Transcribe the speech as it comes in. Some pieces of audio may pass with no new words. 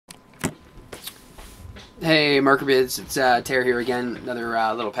Hey Markerbids, it's Tara here again. Another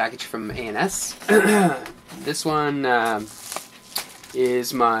little package from A&S. This one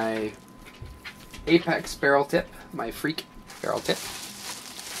is my Apex barrel tip, my Freak barrel tip,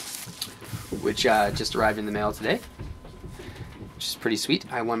 which just arrived in the mail today, which is pretty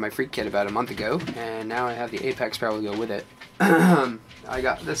sweet. I won my Freak kit about a month ago, and now I have the Apex barrel to go with it. I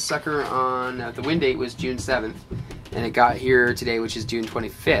got this sucker on, the win date was June 7th, and it got here today, which is June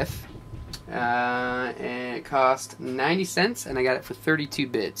 25th. And it cost 90 cents, and I got it for 32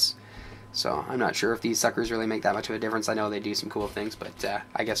 bids. So I'm not sure if these suckers really make that much of a difference. I know they do some cool things, but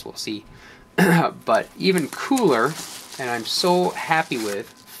I guess we'll see. But even cooler, and I'm so happy with,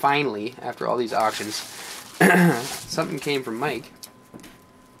 finally, after all these auctions, something came from Mike,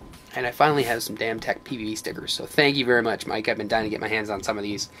 and I finally have some damn Tech PVV stickers. So thank you very much, Mike. I've been dying to get my hands on some of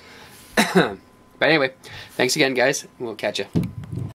these. But anyway, thanks again, guys. We'll catch you.